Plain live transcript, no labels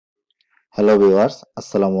Hello viewers,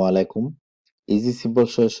 আসসালামু আলাইকুম। Easy simple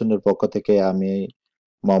সলিউশনের পক্ষ থেকে আমি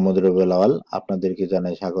মোহাম্মদ রবিউল আওয়াল আপনাদেরকে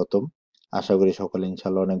জানাই স্বাগতম। আশা করি সকলে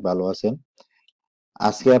ইনশাআল্লাহ অনেক ভালো আছেন।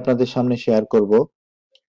 আজকে আপনাদের সামনে শেয়ার করব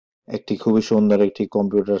একটি খুবই সুন্দর একটি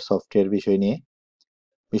কম্পিউটার সফটওয়্যার বিষয় নিয়ে।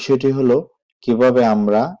 বিষয়টি হলো কিভাবে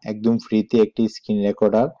আমরা একদম ফ্রিতে একটি স্ক্রিন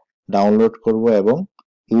রেকর্ডার ডাউনলোড করব এবং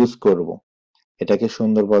ইউজ করব। এটাকে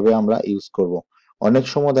সুন্দরভাবে আমরা ইউজ করব। অনেক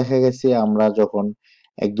সময় দেখা গেছে আমরা যখন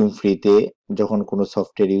একদম ফ্রিতে যখন কোনো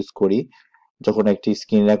সফটওয়্যার ইউজ করি, যখন একটি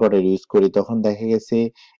স্ক্রিন রেকর্ডার ইউজ করি, তখন দেখা গেছে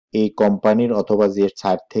এই কোম্পানির অথবা যে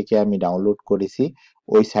সাইট থেকে আমি ডাউনলোড করেছি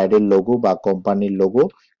ওই সাইটের লোগো বা কোম্পানির লোগো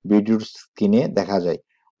ভিডিওর স্ক্রিনে দেখা যায়।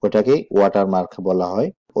 ওটাকে ওয়াটারমার্ক বলা হয়।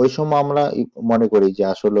 ওই সময় আমরা মনে করি যে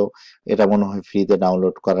আসলে এটা মনে হয় ফ্রিতে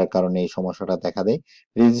ডাউনলোড করার কারণে এই সমস্যাটা দেখা দেয়,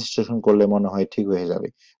 রেজিস্ট্রেশন করলে মনে হয় ঠিক হয়ে যাবে।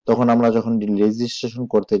 তখন আমরা যখন রেজিস্ট্রেশন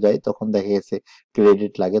করতে যাই তখন দেখা গেছে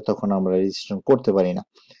ক্রেডিট লাগে, তখন আমরা রেজিস্ট্রেশন করতে পারি না।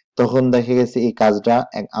 তখন দেখা গেছে এই কাজটা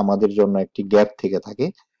আমাদের জন্য একটি গ্যাপ থেকে থাকে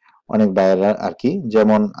অনেক ভাইয়েরা আর কি।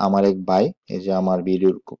 যেমন আমার এক ভাই, এই যে আমার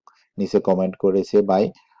ভিডিওর নিচে কমেন্ট করেছে, ভাই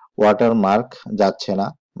ওয়াটারমার্ক যাচ্ছে না,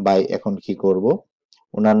 ভাই এখন কি করব।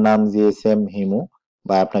 ওনার নাম জিএসএম হিমু।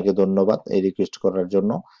 ভাই আপনাকে ধন্যবাদ এই রিকোয়েস্ট করার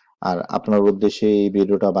জন্য, আর আপনার উদ্দেশ্যে এই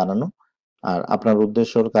ভিডিওটা বানানো, আর আপনার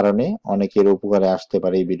উদ্দেশ্যের কারণে অনেকের উপকারে আসতে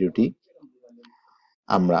পারে এই ভিডিওটি।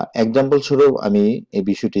 আমরা এক্সাম্পল স্বরূপ আমি এই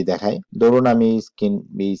বিষয়টি দেখাই। ধরুন আমি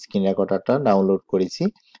স্ক্রিন রেকর্ডারটা ডাউনলোড করেছি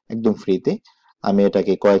একদম ফ্রিতে। আমি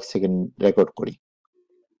এটাকে কয়েক সেকেন্ড রেকর্ড করি।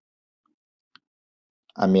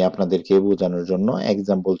 আমি আপনাদেরকে বোঝানোর জন্য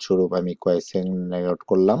এক্সাম্পল স্বরূপ আমি কয়েক সেকেন্ড রেকর্ড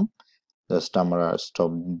করলাম। জাস্ট আমরা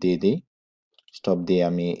স্টপ দিয়ে দিই। স্টপ দিয়ে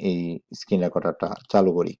আমি এই স্ক্রিন রেকর্ডারটা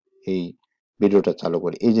চালু করি, এই ভিডিওটা চালু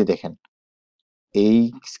করি। এই যে দেখেন, এই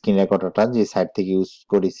স্ক্রিন রেকর্ডারটা যে সাইট থেকে ইউজ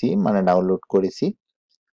করেছি মানে ডাউনলোড করেছি,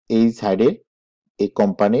 এই সাইডের এই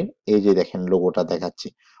কোম্পানির এই যে দেখেন লোগোটা দেখাচ্ছে।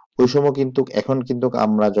 ওই সময় কিন্তু এখন কিন্তু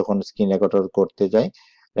আমরা যখন স্ক্রিন রেকর্ড করতে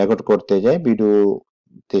যাই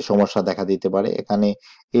ভিডিওতে সমস্যা দেখা দিতে পারে। এখানে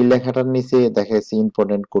এই লেখাটার নিচে দেখা যাচ্ছে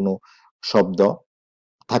ইম্পর্টেন্ট কোনো শব্দ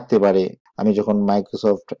থাকতে পারে। আমি যখন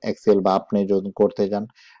মাইক্রোসফট এক্সেল বা আপনি যখন করতে যান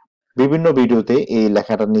বিভিন্ন ভিডিওতে এই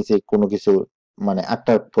লেখাটার নিচে কোনো কিছু মানে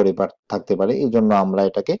একটা পরিবার থাকতে পারে, এই জন্য আমরা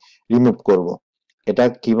এটাকে রিমুভ করব। এটা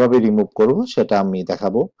কিভাবে রিমুভ করব সেটা আমি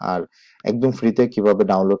দেখাবো, আর একদম ফ্রিতে কিভাবে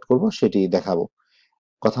ডাউনলোড করব সেটি দেখাবো।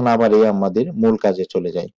 কথা না বাড়িয়ে আমাদের মূল কাজে চলে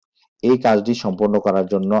যাই। এই কাজটি সম্পন্ন করার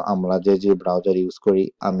জন্য আমরা যে ব্রাউজার ইউজ করি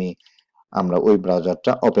আমরা ওই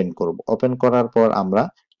ব্রাউজারটা ওপেন করব। ওপেন করার পর আমরা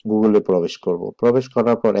গুগলে প্রবেশ করব। প্রবেশ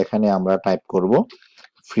করার পর এখানে আমরা টাইপ করব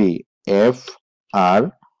free, F R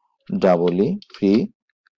double E free,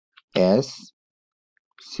 S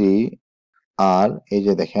C আর, এই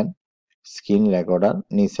যে দেখেন স্ক্রিন রেকর্ডার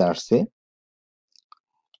নিচে আসছে।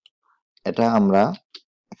 এটা আমরা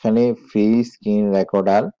এখানে ফ্রি স্ক্রিন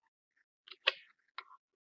রেকর্ডার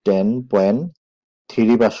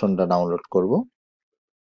 10.3 ভার্সনটা ডাউনলোড করব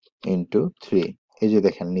ইনটু 3। এই যে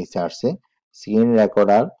দেখেন নিচে আসছে স্ক্রিন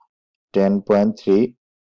রেকর্ডার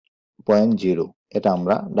 10.3.0, এটা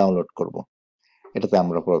আমরা ডাউনলোড করব। এটাতে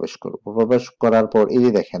আমরা প্রবেশ করব। প্রবেশ করার পর এই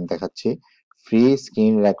যে দেখেন দেখাচ্ছে ফ্রি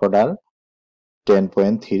স্ক্রিন রেকর্ডার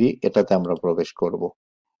 10.3, এটাতে আমরা প্রবেশ করব।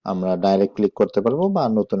 আমরা ডাইরেক্ট ক্লিক করতে পারবো বা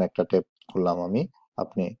নতুন একটা ট্যাব খুললাম আমি।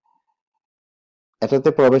 আপনি এটাতে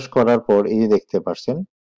প্রবেশ করার পর এই যে দেখতে পাচ্ছেন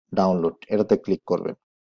ডাউনলোড, এটাতে ক্লিক করবেন।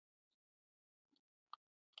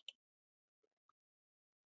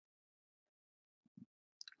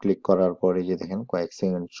 ক্লিক করার পর এই যে দেখেন কয়েক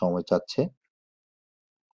সেকেন্ড সময় চাচ্ছে।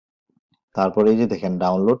 তারপরে এই যে দেখেন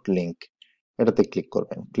ডাউনলোড লিংক, এটাতে ক্লিক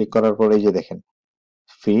করবেন। ক্লিক করার পর এই যে দেখেন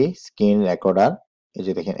ফ্রি স্ক্রিন রেকর্ডার, এই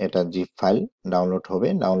যে দেখেন এটা জিপ ফাইল ডাউনলোড হবে।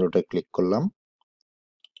 ডাউনলোডে ক্লিক করলাম।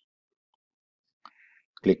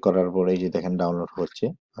 ক্লিক করার পর এই যে দেখেন ডাউনলোড হচ্ছে।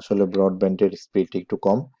 আসলে ব্রডব্যান্ডের স্পিড একটু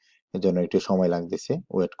কম, এজন্য একটু সময় লাগতেছে,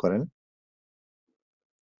 ওয়েট করেন।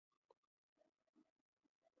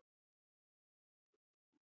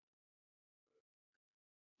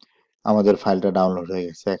 আমাদের ফাইলটা ডাউনলোড হয়ে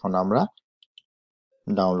গেছে। এখন আমরা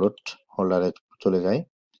ডাউনলোড হোল্ডারে চলে যাই।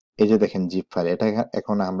 এই যে দেখেন জিপ ফাইল, এটা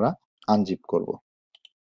এখন আমরা আনজিপ করব।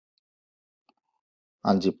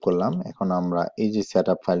 আনজিপ করলাম। এখন আমরা এই যে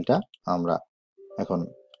সেটআপ ফাইলটা আমরা এখন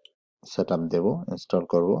সেটআপ দেব, ইনস্টল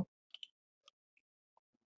করব।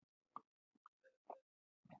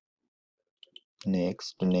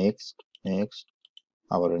 নেক্সট নেক্সট নেক্সট,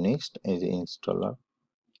 আবার নেক্সট। এই যে ইনস্টলার,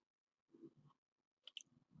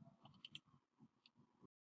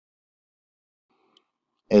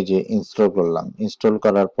 এই যে ইনস্টল করলাম। ইনস্টল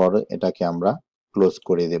করার পর এটাকে আমরা ক্লোজ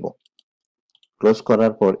করে দেব। ক্লোজ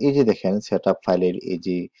করার পর এই যে দেখেন সেটআপ ফাইলের এই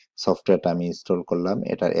যে সফটওয়্যারটা আমি ইনস্টল করলাম,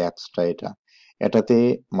 এটার অ্যাপসটা এটা। এটাতে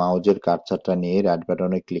মাউজের কার্সারটা নিয়ে রাইট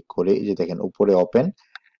বাটনে ক্লিক করে এই যে দেখেন উপরে ওপেন,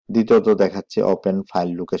 দ্বিতীয়ত দেখাচ্ছে ওপেন ফাইল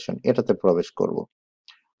লোকেশন, এটাতে প্রবেশ করব।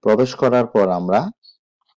 প্রবেশ করার পর আমরা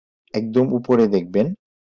একদম উপরে দেখবেন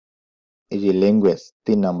এই যে ল্যাঙ্গুয়েজ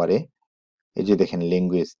 3 নম্বরে, এই যে দেখেন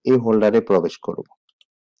ল্যাঙ্গুয়েজ, এই হোল্ডারে প্রবেশ করব।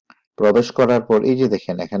 প্রবেশ করার পর এই যে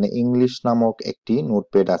দেখেন এখানে ইংলিশ নামক একটি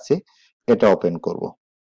নোটপ্যাড আছে, এটা ওপেন করব।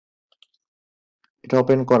 এটা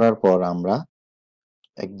ওপেন করার পর আমরা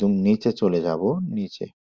একদম নিচে চলে যাব, নিচে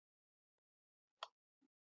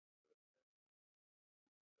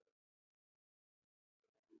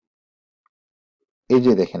এই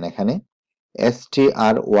যে দেখেন এখানে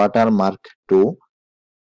str watermark to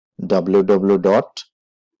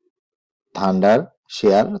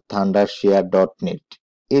www.thundershare.net,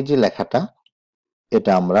 এই যে লেখাটা,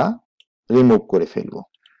 এটা আমরা রিমুভ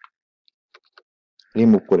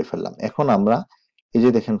করে ফেললাম। এখন আমরা এই যে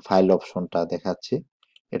দেখেন ফাইল অপশনটা দেখাচ্ছে,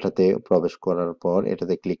 এটাতে প্রবেশ করার পর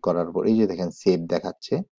এটাতে ক্লিক করার পর এই যে দেখেন সেভ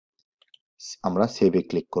দেখাচ্ছে, আমরা সেভে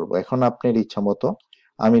ক্লিক করব। এখন আপনার ইচ্ছা মতো,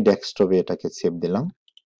 আমি ডেস্কটপে এটাকে সেভ দিলাম,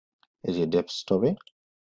 এই যে ডেস্কটপে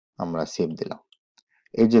আমরা সেভ দিলাম।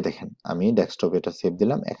 এই যে দেখেন আমি ডেস্কটপে এটা সেভ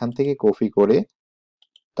দিলাম, এখান থেকে কপি করে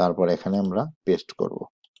তারপর এখানে আমরা পেস্ট করব।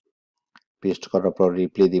 পেস্ট করার পর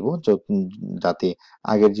রিপ্লে দিব, যাতে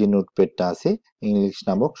আগের যে নোটপ্যাডটা আছে ইংলিশ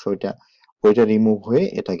নামক ওইটা রিমুভ হয়ে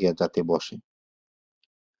এটাকে যাতে বসে।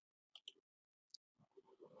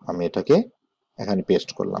 আমি এটাকে এখানে পেস্ট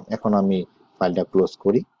করলাম। এখন আমি ফাইলটা ক্লোজ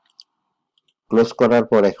করি। ক্লোজ করার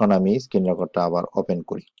পর এখন আমি স্ক্রিন রেকর্ডটা আবার ওপেন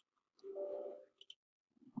করি।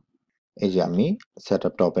 এই যে আমি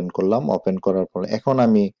সেটআপটা ওপেন করলাম। ওপেন করার পর এখন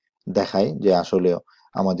আমি দেখাই যে আসলে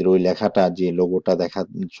আমাদের ওই লেখাটা, যে লোগোটা দেখা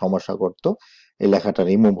সমস্যা করতো, এই লেখাটা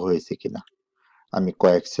রিমুভ হয়েছে কিনা। আমি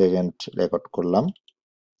কয়েক সেকেন্ড রেকর্ড করলাম,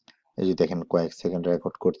 এই যে দেখেন কয়েক সেকেন্ড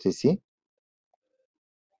রেকর্ড করতেছি।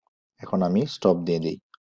 এখন আমি স্টপ দিয়ে দিই।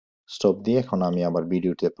 স্টপ দিয়ে এখন আমি আবার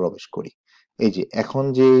ভিডিওতে প্রবেশ করি। এই যে এখন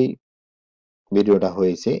যে ভিডিওটা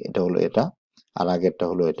হয়েছে এটা হলো এটা, আর আগেরটা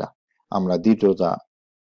হলো এটা। আমরা দ্বিতীয়টা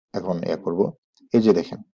এখন করব। এই যে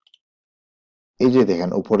দেখেন, এই যে দেখেন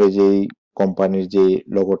উপরে যেই কোম্পানির যে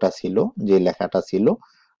লোগোটা ছিল, যে লেখাটা ছিল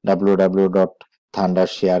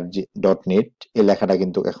www.thundershare.net, এই লেখাটা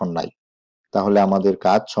কিন্তু এখন নাই। তাহলে আমাদের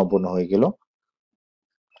কাজ সম্পূর্ণ হয়ে গেল।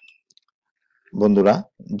 বন্ধুরা,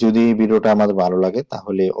 যদি ভিডিওটা আমাদের ভালো লাগে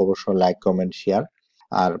তাহলে অবশ্যই লাইক, কমেন্ট, শেয়ার।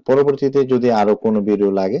 আর পরবর্তীতে যদি আরো কোনো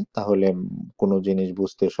ভিডিও লাগে, তাহলে কোনো জিনিস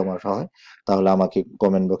বুঝতে সমস্যা হয়, তাহলে আমাকে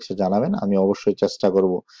কমেন্ট বক্সে জানাবেন। আমি অবশ্যই চেষ্টা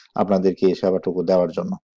করব আপনাদেরকে এই সেবাটুকু দেওয়ার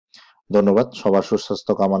জন্য। ধন্যবাদ। সবার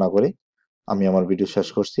সুস্বাস্থ্য কামনা করে আমি আমার ভিডিও শেষ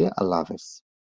করছি। আল্লাহ হাফেজ।